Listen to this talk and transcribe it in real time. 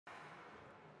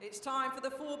It's time for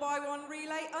the 4x1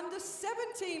 relay under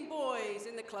 17 boys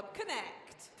in the Club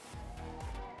Connect.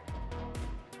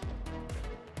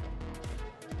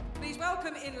 Please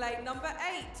welcome in lane number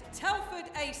 8, Telford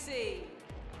AC.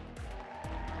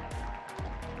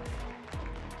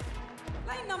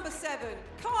 Lane number 7,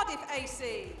 Cardiff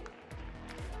AC.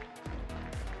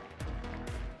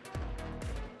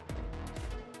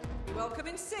 We welcome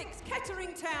in 6,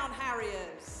 Kettering Town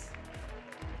Harriers.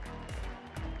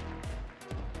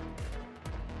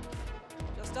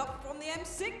 Just up from the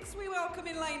M6, we welcome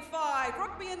in lane 5,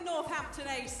 Rugby and Northampton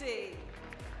AC.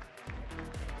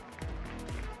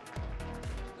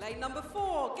 Lane number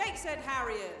 4, Gateshead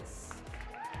Harriers.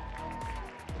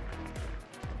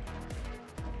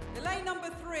 In lane number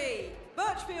 3,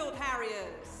 Birchfield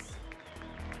Harriers.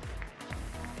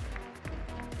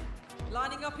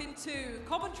 Lining up in 2,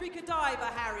 Coventry Godiva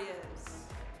Harriers.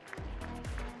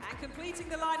 And completing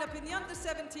the lineup in the under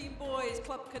 17 boys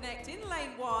Club Connect in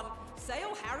lane 1,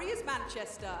 Sale Harriers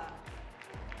Manchester.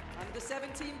 Under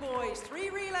 17 boys, 3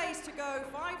 relays to go,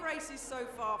 5 races so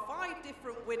far, 5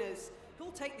 different winners.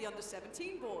 Who'll take the under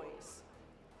 17 boys?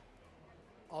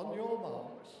 On your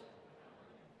marks.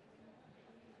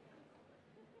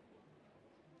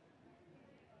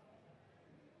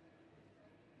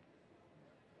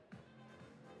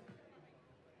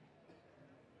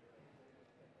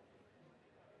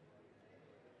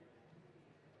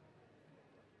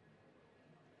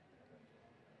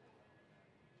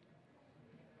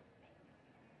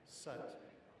 Set.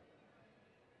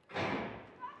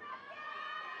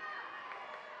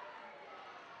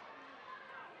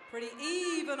 Pretty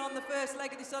even on the first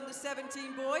leg of this under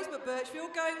 17 boys, but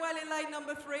Birchfield going well in lane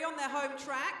number 3 on their home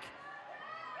track.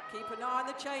 Keep an eye on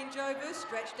the changeovers,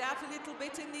 stretched out a little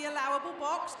bit in the allowable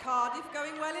box. Cardiff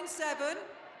going well in 7.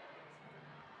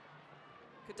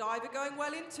 Godiva going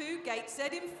well in 2,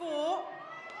 Gateshead in 4.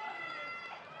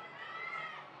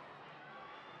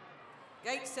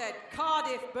 Gateshead,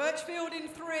 Cardiff, Birchfield in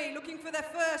 3, looking for their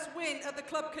first win at the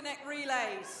Club Connect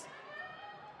relays.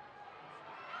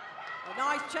 A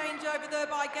nice change over there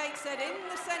by Gateshead in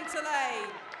the centre lane.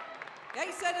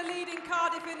 Gateshead are leading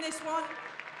Cardiff in this one.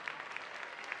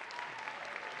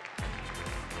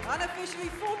 Unofficially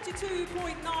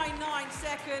 42.99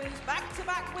 seconds.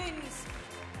 Back-to-back wins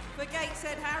for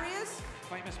Gateshead Harriers.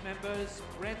 Famous members,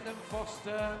 Brendan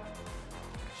Foster,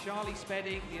 Charlie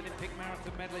Spedding, the Olympic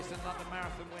marathon medalist and London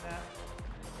marathon winner.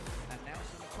 And now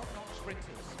some top-notch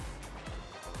sprinters.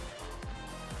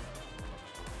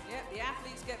 Yep, the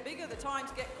athletes get bigger, the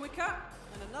times get quicker,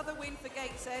 and another win for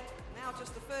Gateshead. Now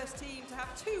just the first team to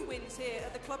have 2 wins here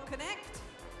at the Club Connect,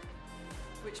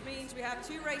 which means we have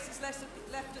 2 races left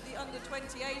at the under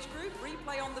 20 age group.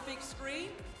 Replay on the big screen,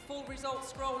 full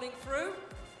results scrolling through.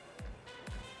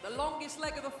 The longest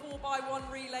leg of a 4x1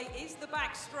 relay is the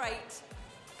back straight.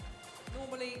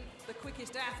 Normally the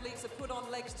quickest athletes are put on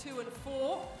legs 2 and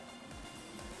 4.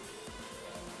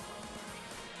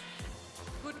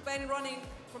 Good bend running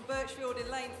from Birchfield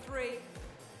in lane 3.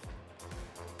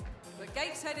 But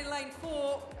Gateshead in lane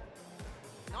 4,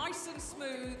 nice and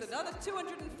smooth. Another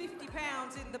 250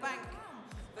 pounds in the bank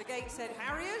for Gateshead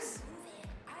Harriers.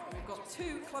 We've got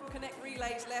 2 Club Connect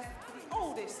relays left for the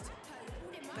oldest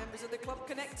members of the Club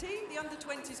Connect team. The under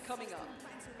 20s coming up.